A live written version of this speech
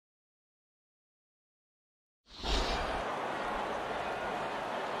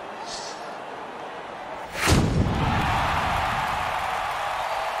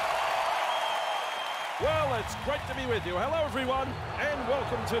Great to be with you. Hello, everyone, and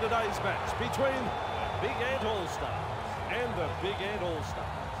welcome to today's match between the Big Ant All-Stars and the Big Ant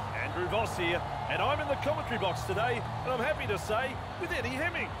All-Stars. Andrew Voss here, and I'm in the commentary box today, and I'm happy to say, with Eddie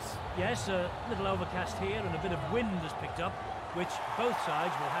Hemmings. Yes, a little overcast here and a bit of wind has picked up, which both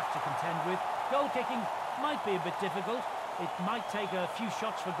sides will have to contend with. Goal kicking might be a bit difficult. It might take a few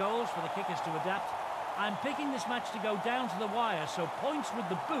shots for goals for the kickers to adapt. I'm picking this match to go down to the wire, so points with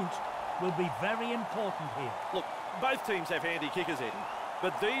the boot will be very important here. Look, both teams have handy kickers, Eddie,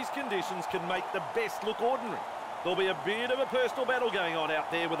 but these conditions can make the best look ordinary. There'll be a bit of a personal battle going on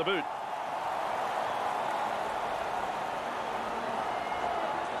out there with the boot.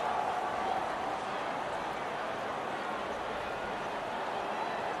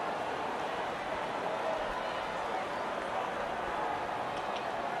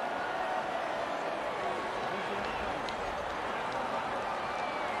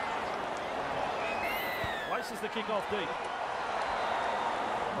 Places the kick off deep.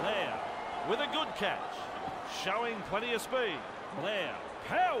 Blair with a good catch. Showing plenty of speed. Blair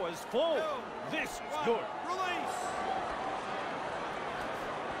powers forward. This is good. Release.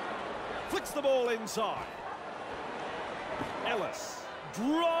 Flicks the ball inside. Ellis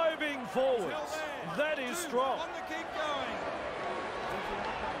driving forwards. That is strong. On the kick going.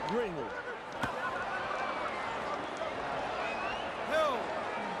 Greenwood. Hill.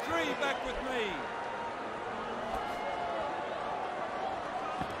 3 back with me.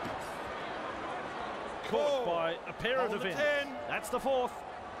 Caught by a pair of Hold the defenders. 10. That's the fourth.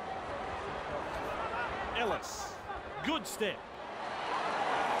 Ellis. Good step.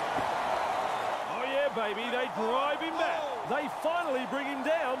 Oh yeah, baby. They drive him back. They finally bring him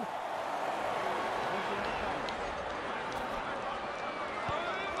down.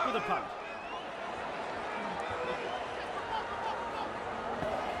 With a punt.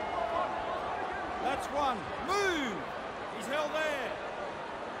 That's one. Move. He's held there.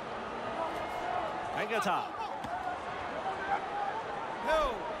 Angata.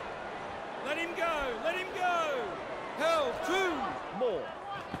 Hill. Let him go. Let him go. Hill. 2. More.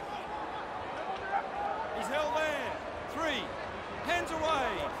 He's held there. 3. Hands away.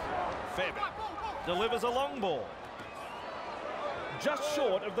 Fairbairn delivers a long ball. Just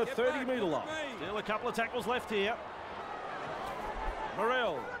short of the Get 30-metre back, line. look at me. Still a couple of tackles left here.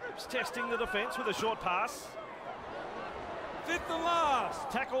 Morrell is testing the defence with a short pass. 5th and last.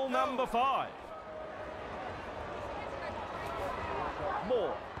 Tackle number 5.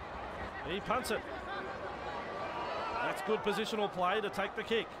 Moore. He punts it. That's good positional play to take the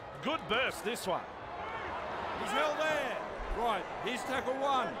kick. Good burst, this one. He's held there. Right, here's tackle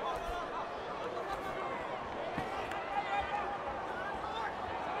 1.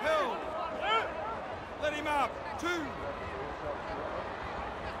 Hill. Let him up. 2.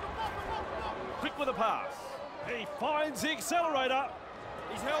 Quick with a pass. He finds the accelerator.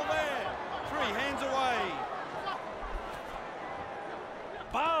 He's held there. 3. Hands away.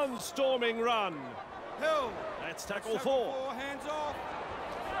 Barnstorming run. Hill. That's tackle Tackle 4. 4. Hands off.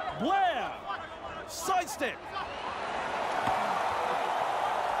 Blair. Sidestep.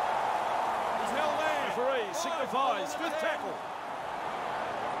 He's held there. Referee signifies 5th tackle.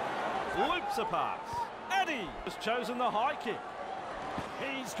 Loops a pass. Addy has chosen the high kick.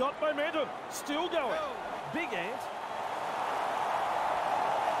 He's got momentum. Still going. Big Ant.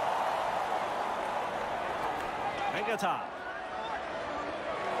 Angata.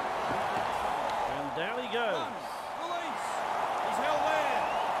 And down he goes. Release. He's held there.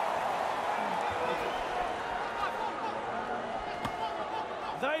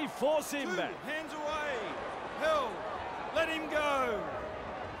 They force him 2. back. Hands away. Hill. Let him go.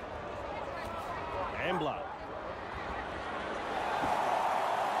 Ambler.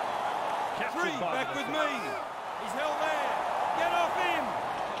 3. Back with me. He's held there. Get off him.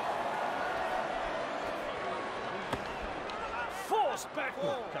 Forced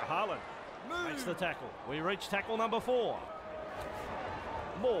backward. 4. Kahalan Move. makes the tackle. We reach tackle number 4.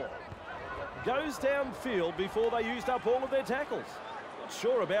 Moore goes downfield before they used up all of their tackles. Not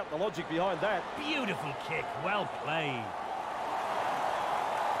sure about the logic behind that. Beautiful kick, well played.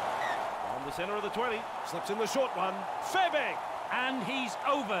 On the centre of the 20, slips in the short one. Fairbank. And he's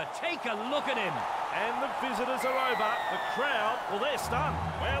over. Take a look at him. And the visitors are over. The crowd, well, they're stunned.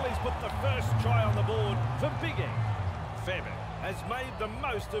 Well, he's put the first try on the board for Big Ant. Fairbank has made the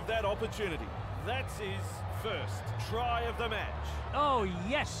most of that opportunity. That's his first try of the match. Oh,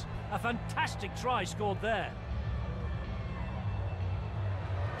 yes. A fantastic try scored there.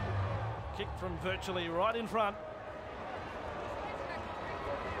 Kicked from virtually right in front.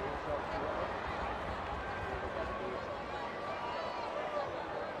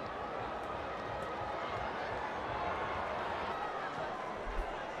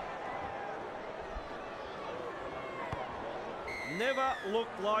 never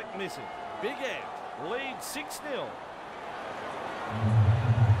looked like missing. Big Ant leads 6-0.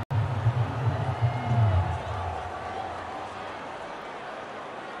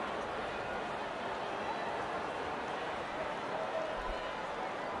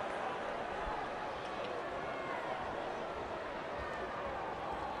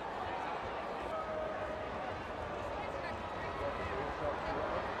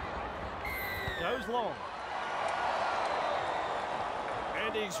 Goes long.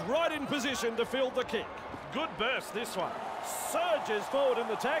 And he's right in position to field the kick. Good burst, this one. Surges forward in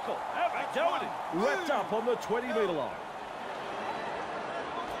the tackle. Have a go at him. Wrapped up on the 20-metre line.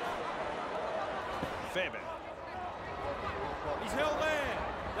 Fairbairn. He's held there.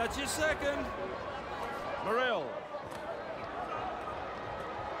 That's your second. Morrell.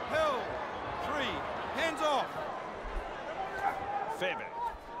 Held. 3. Hands off. Fairbairn.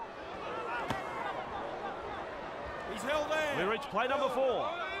 He's held there. We reach play number 4.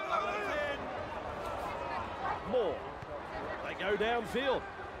 More. They go downfield.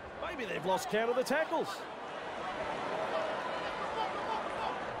 Maybe they've lost count of the tackles.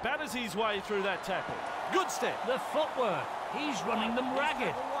 Batters his way through that tackle. Good step. The footwork. He's running them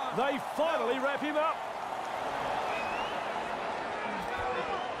ragged. They finally wrap him up.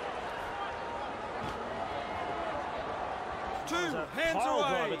 Hands Pile away.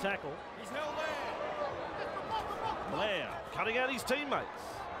 driver tackle. He's held there. Blair cutting out his teammates.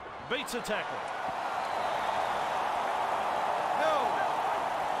 Beats a tackle. Held.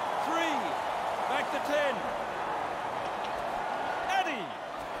 3. Back to 10.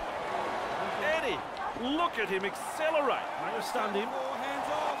 Eddie, look at him accelerate. May have stunned him. 4. Hands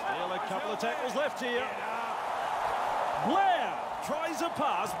off. Still a couple of tackles left here. Blair tries a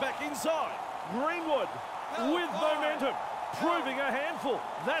pass back inside. Greenwood with momentum, proving a handful.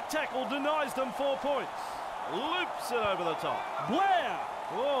 That tackle denies them 4 points. Loops it over the top. Blair!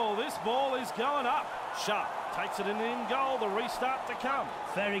 Oh, this ball is going up. Sharp takes it in goal. The restart to come.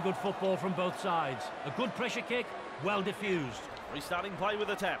 Very good football from both sides. A good pressure kick, well diffused. Restarting play with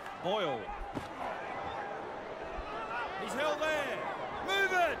a tap. Boyle. He's held there.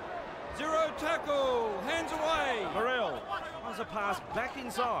 Move it. 0 tackle. Hands away. Morrell has a pass back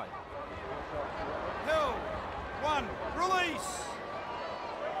inside. Held. 1. Release.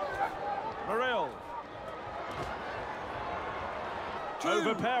 Morrell. 2.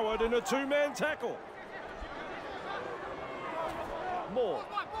 Overpowered in a 2-man tackle. Moore.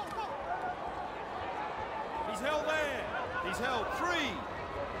 He's held there. He's held. 3.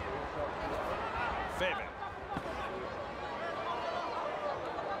 Fairbairn.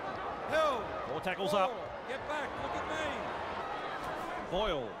 Held. 4 tackles 4. up. Get back. Look at me.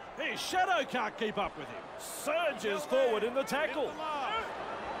 Boyle. His shadow can't keep up with him. Surges forward in the tackle. Hit the mark.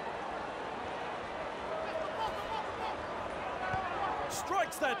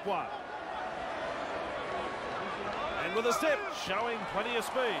 Strikes that one. And with a step, showing plenty of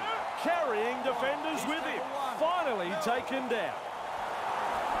speed. Carrying defenders with him. Finally taken down.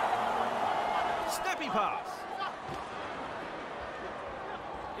 Snappy pass.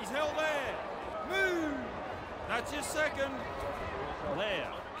 He's held there. Move. That's your second.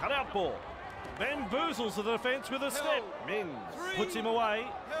 Blair, cut out ball. Bamboozles the defence with a step. Mins puts him away.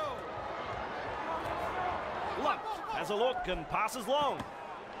 Held. Luck has a look and passes long.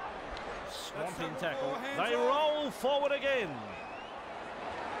 Swamping tackle. They roll forward again.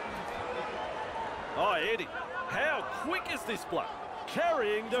 Oh, Eddie, how quick is this bloke?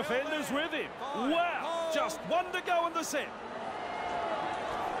 Carrying defenders with him. Wow, just 1 to go in the set.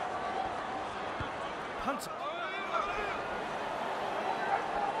 Hunter.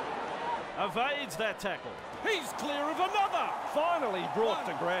 Evades that tackle. He's clear of another. Finally brought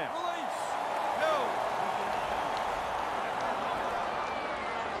to ground. Release. Held.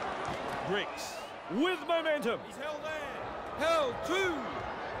 Bricks with momentum. He's held there. Held. 2.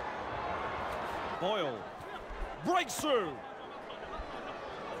 Boyle breaks through.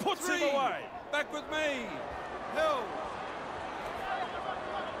 Puts 3. him away. Back with me. Held.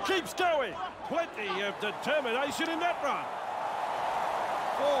 Keeps going. Plenty of determination in that run.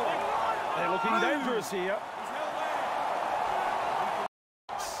 4. They're looking dangerous here. He's held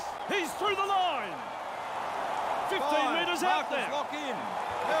there. He's through the line. 15 metres out there. Lock in.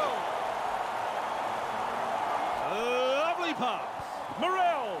 Held. Lovely pass.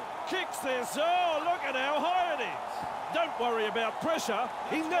 Morrell kicks this. Oh, look at how high it is. Don't worry about pressure.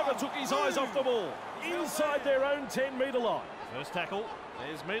 He never took his eyes off the ball. Inside their own 10-metre line. First tackle.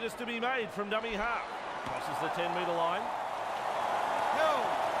 There's metres to be made from dummy half. Crosses the 10-metre line. Held.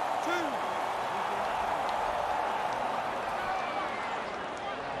 2.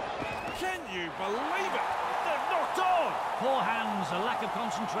 Can you believe it? They've knocked locked on. Poor hands, a lack of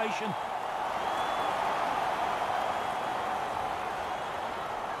concentration.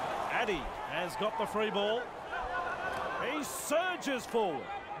 Addy has got the free ball. He surges forward.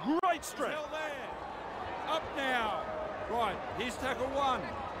 Great strength. Held there. Up now. Right, here's tackle 1.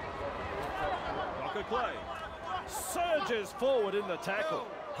 Rocker Clay surges forward in the tackle.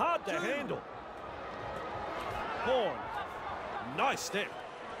 Hard to handle. Horn. Nice step.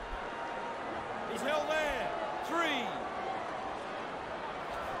 He's held there. 3.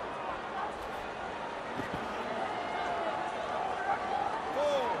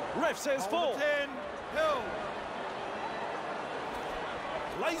 Ref says 4. 10. Held.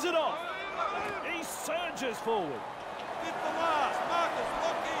 Lays it off. He surges forward. Fifth the last. Marcus,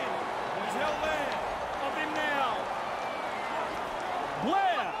 lock in. He's held there. Of him now.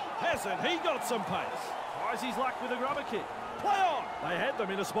 Blair, hasn't he got some pace? Tries his luck with a grubber kick. Play on. They had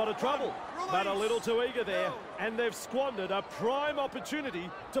them in a spot of trouble, but a little too eager there, and they've squandered a prime opportunity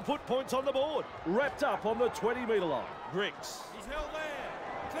to put points on the board. Wrapped up on the 20-metre line. Griggs. He's held there.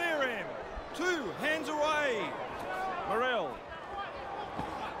 Clear him. 2 hands away. Morrell.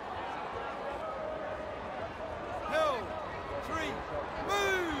 Held. 3.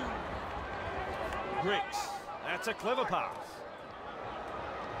 Move. Griggs. That's a clever pass.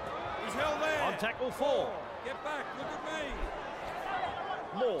 He's held there. On tackle 4. Get back. Look at me.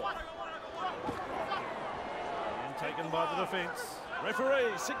 Moore. And taken by the defence.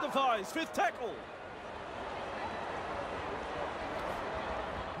 Referee signifies 5th tackle.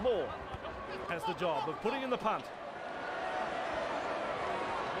 Moore has the job of putting in the punt.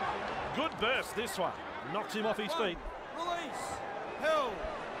 Good burst this one. Knocks him off his feet. Release. Held.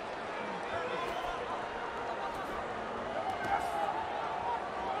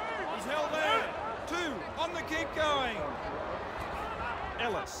 He's held there. 2 on the keep going.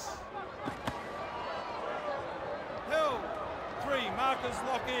 Ellis. Held. 3 markers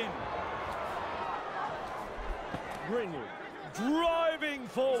lock in. Greenwood driving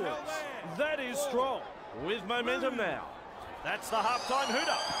forwards. That is strong. With momentum now. That's the half-time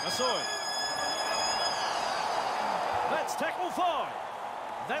hooter. Masoi. That's tackle 5.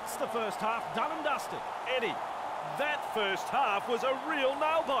 That's the first half done and dusted. Eddie. That first half was a real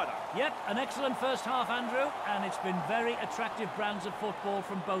nail-biter. Yep, an excellent first half, Andrew, and it's been very attractive brands of football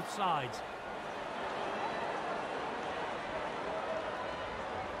from both sides.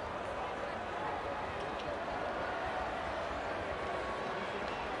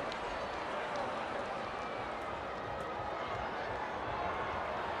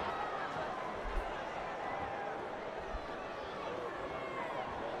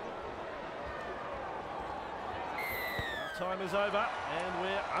 Time is over, and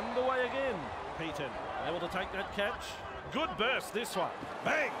we're underway again. Peaton able to take that catch. Good burst, this one.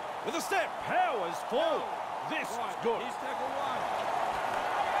 Bang! With a step, powers forward. This is good. Here's tackle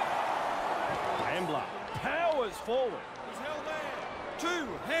 1. Ambler powers forward. He's held there. 2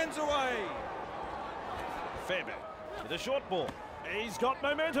 hands away. Fairback with a short ball. He's got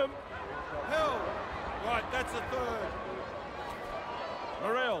momentum. Held. Right, that's the 3rd.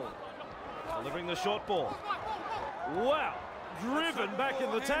 Morrell delivering the short ball. Wow, driven back in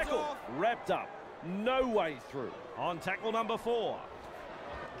the tackle. Wrapped up, no way through. On tackle number 4.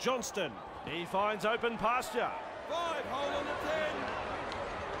 Johnston, he finds open pasture. 5, hold on to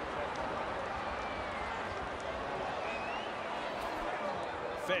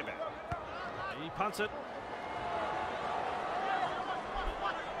 10. Fairback, he punts it.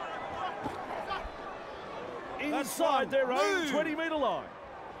 Inside their own 20-metre line.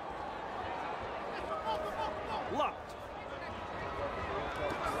 Locked.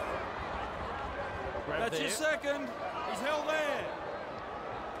 That's your second. He's held there.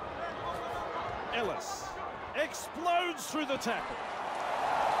 Ellis explodes through the tackle.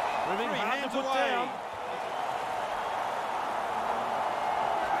 Moving 3 hard to hands put away. down.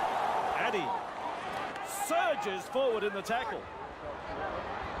 Addy surges forward in the tackle.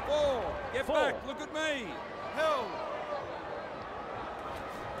 4, get 4. back. Look at me. Held.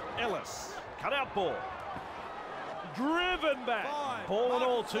 Ellis, cut out ball. Driven back. 5. Ball and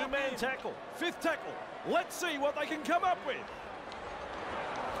all, Marcus, 2-man lock in. tackle. 5th tackle. Let's see what they can come up with.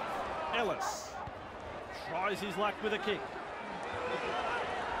 Ellis tries his luck with a kick.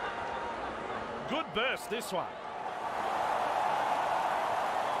 Good burst, this one.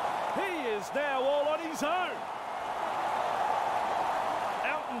 He is now all on his own.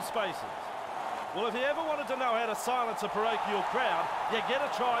 Out in spaces. Well, if you ever wanted to know how to silence a parochial crowd, you get a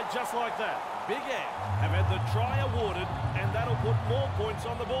try just like that. Big Ant have had the try awarded, and that'll put more points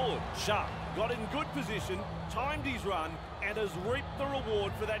on the board. Sharp got in good position, timed his run, and has reaped the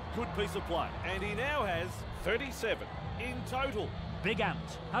reward for that good piece of play. And he now has 37 in total. Big Ant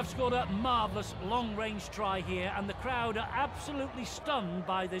have scored a marvellous long-range try here, and the crowd are absolutely stunned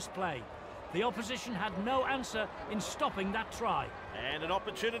by this play. The opposition had no answer in stopping that try. And an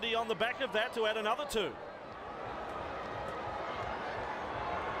opportunity on the back of that to add another 2.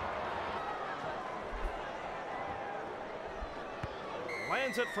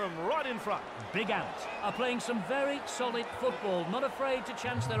 Lands it from right in front. Big Ant are playing some very solid football, not afraid to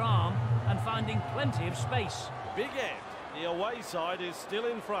chance their arm and finding plenty of space. Big Ant, the away side, is still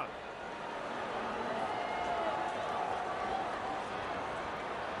in front.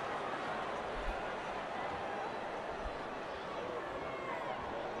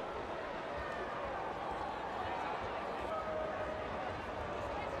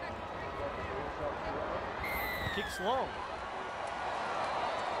 Kicks long.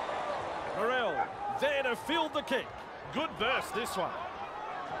 NARL there to field the kick. Good burst, this one.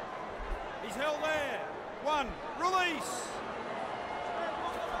 He's held there. 1, release.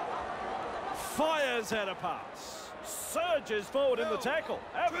 Fires out a pass. Surges forward in the tackle.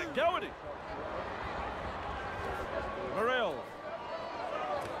 Have a go at him. NARL.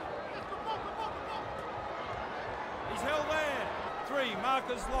 He's held there. 3,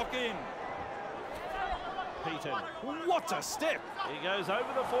 markers lock in. Peter, what a step. He goes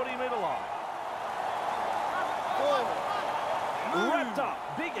over the 40-metre line. 4, Wrapped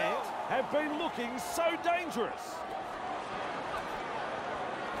up. Big Ant have been looking so dangerous.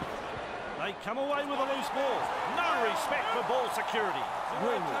 They come away with a loose ball. No respect for ball security.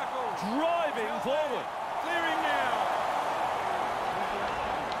 Driving forward. Clearing now.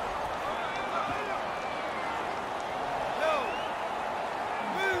 No.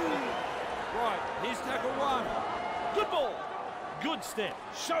 Move. Right, here's tackle 1. Good ball. Good step.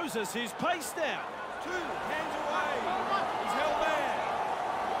 Shows us his pace now. 2, hands away. He's held there.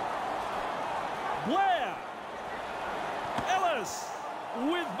 Blair. Ellis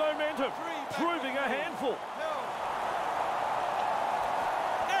with momentum. Proving a handful. Held.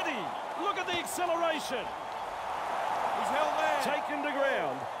 Eddie, look at the acceleration. He's held there. Taken to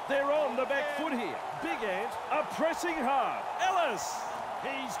ground. They're on the back foot here. Big Ant are pressing hard. Ellis.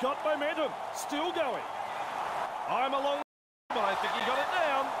 He's got momentum. Still going. I'm along, but I think he got it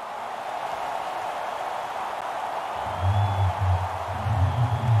down.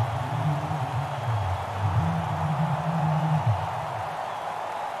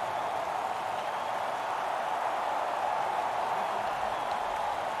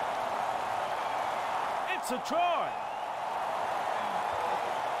 It's a try.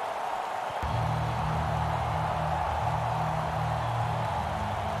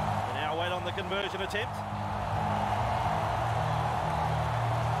 They now wait on the conversion attempt.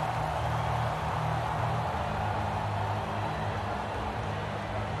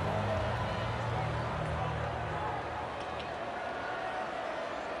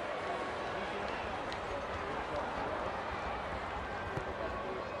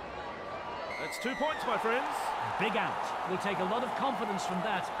 That's 2 points, my friends. Big Ant will take a lot of confidence from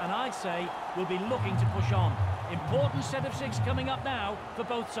that, and I'd say will be looking to push on. Important set of 6 coming up now for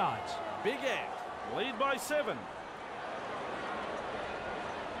both sides. Big Ant lead by 7.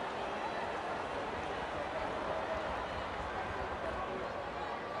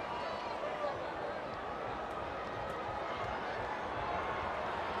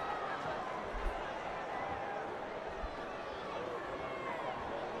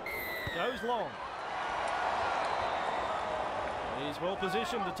 Goes long. He's well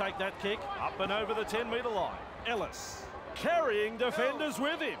positioned to take that kick up and over the 10-metre line. Ellis carrying defenders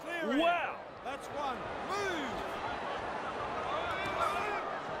with him. Wow. That's 1. Move.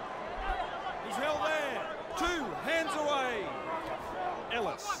 He's held there. 2, hands away.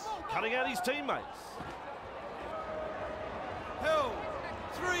 Ellis cutting out his teammates. Held.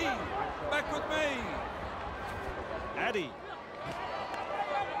 3, back with me. Addy.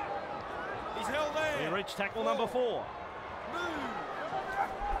 He's held there. He reached tackle number 4. Move.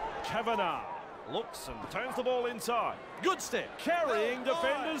 Kavanagh looks and turns the ball inside. Good step, carrying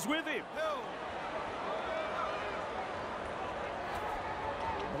defenders with him. Held.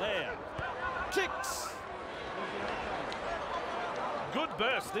 Blair kicks. Good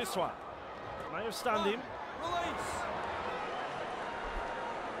burst, this one. May have stunned him. Release.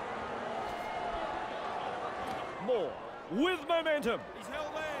 Moore with momentum. He's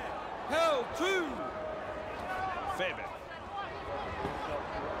held there. Held. 2. Fairbairn.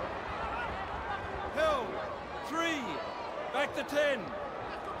 Held. 3. Back to 10.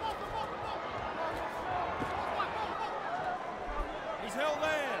 He's held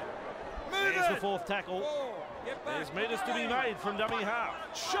there. Move. fourth tackle. Get back. There's meters to be made from dummy half.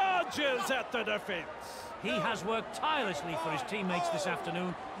 Charges at the defence. He has worked tirelessly for his teammates this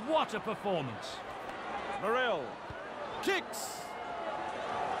afternoon. What a performance. Morel kicks.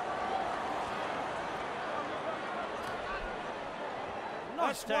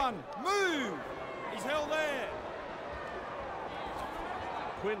 Nice That's tackle. one. Move. He's held there.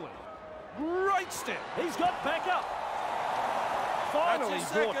 Quinlan. Great step. He's got back up. Finally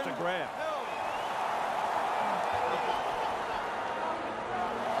That's his brought second. to ground. Held.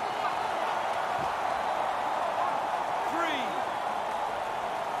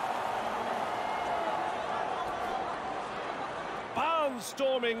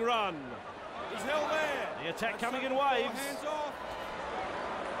 Storming run. He's held there. The attack That's coming in ball. waves. Hands off.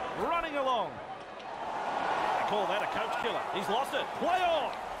 Running along. They call that a coach killer. He's lost it. Play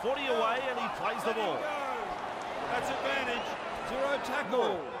on. 40 away and he plays the ball. That's advantage. Zero tackle.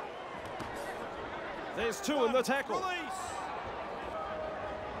 Ball. There's two in the tackle. Release.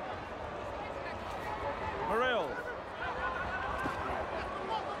 Morel.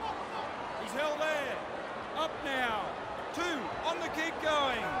 He's held there. Up now. Two on the kick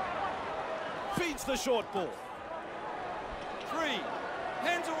going. Feeds the short ball. Three.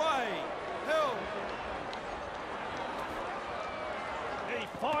 Hands away. Held. He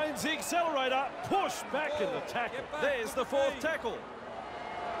finds the accelerator. Push back in the tackle. Get back There's with the the fourth feet. tackle.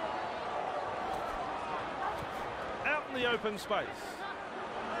 Out in the open space.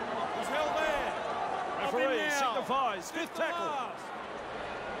 He's held there. Up in Referee now. signifies fifth the tackle. last.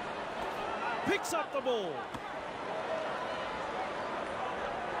 Picks up the ball.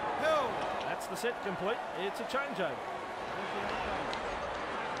 Held. That's the set complete. It's a changeover.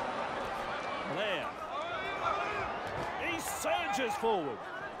 Blair. He surges forward.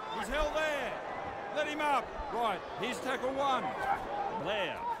 He's held there. Let him up. Right. Here's tackle one.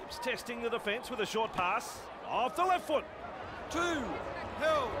 Blair keeps testing the defence with a short pass. Off the left foot. Two.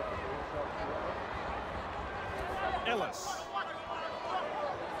 Held. Ellis.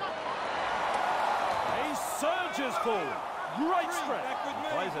 He surges forward. Great Three, strength. back with me.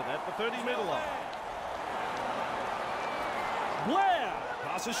 Plays it at the 30-metre Held line. there. Blair.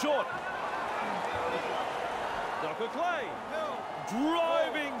 Passes short. Docker Clay. Held.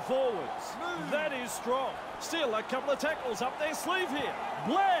 Driving forwards. Move. That is strong. Still a couple of tackles up their sleeve here.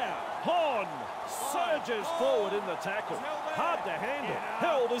 Blair. Hon. Surges forward in the tackle. Hard to handle.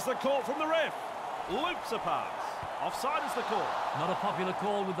 Held is the call from the ref. Loops a pass. Offside is the call. Not a popular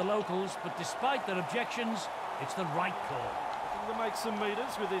call with the locals, but despite their objections, it's the right call. Looking to make some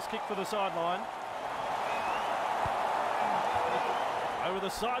metres with this kick for the sideline. Over the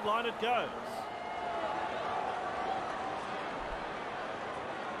sideline it goes.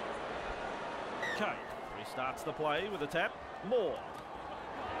 Okay, restarts the play with a tap. Moore.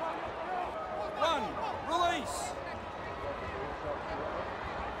 One. Release.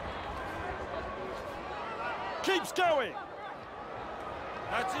 Keeps going.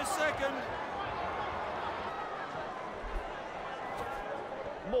 That's his second.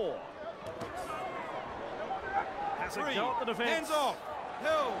 Moore. Has a Three. go at the defence. Hands off.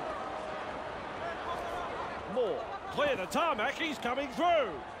 Held. Moore. Clear the tarmac. He's coming through.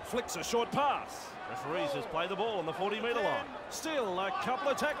 Flicks a short pass. Referees just play the ball on the 40-metre line. Still a couple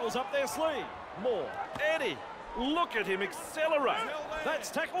of tackles up their sleeve. Moore. Eddie. Look at him accelerate. Held there. That's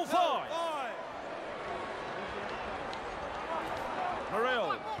tackle Held. 5. Five.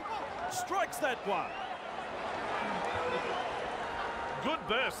 Morel strikes that one. Good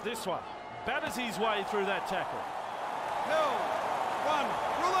burst this one. Batters his way through that tackle. Held. One.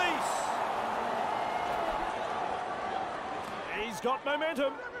 Release. He's got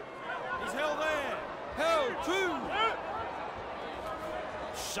momentum. He's held there. Held. Two.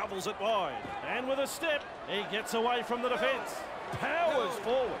 Shovels it wide. And with a step, he gets away from the defence. Powers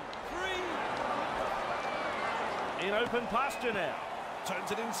forward. Three. In open pasture now.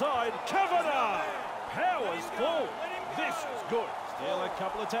 Turns it inside. Kavanagh. Powers forward. This is good. Still a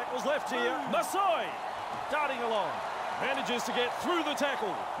couple of tackles left here. Masai darting along. Manages to get through the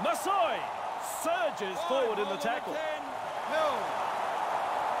tackle. Masai surges forward in the tackle. Held.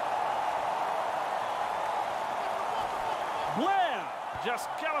 Blair just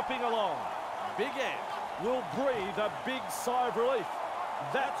galloping along. Big Ant will breathe a big sigh of relief.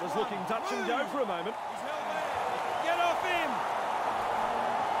 That was looking touch and go for a moment. He's held there. Get off him.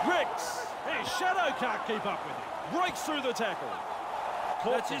 Ricks, his shadow can't keep up with him. Breaks through the tackle.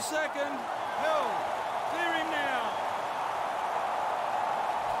 That's his second. Held. Clear him now.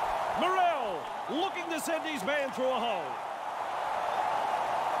 Morel looking to send his man through a hole.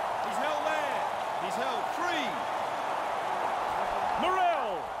 He's held there. He's held. Three.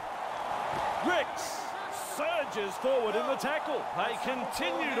 Morel Rex surges forward in the tackle. They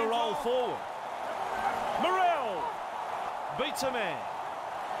continue to roll forward. Morrell beats a man.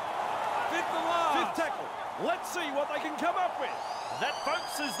 Fifth and last. Fifth tackle. Let's see what they can come up with. That,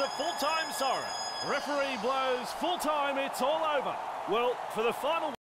 folks, is the full-time siren. Referee blows full-time. It's all over. Well, for the final...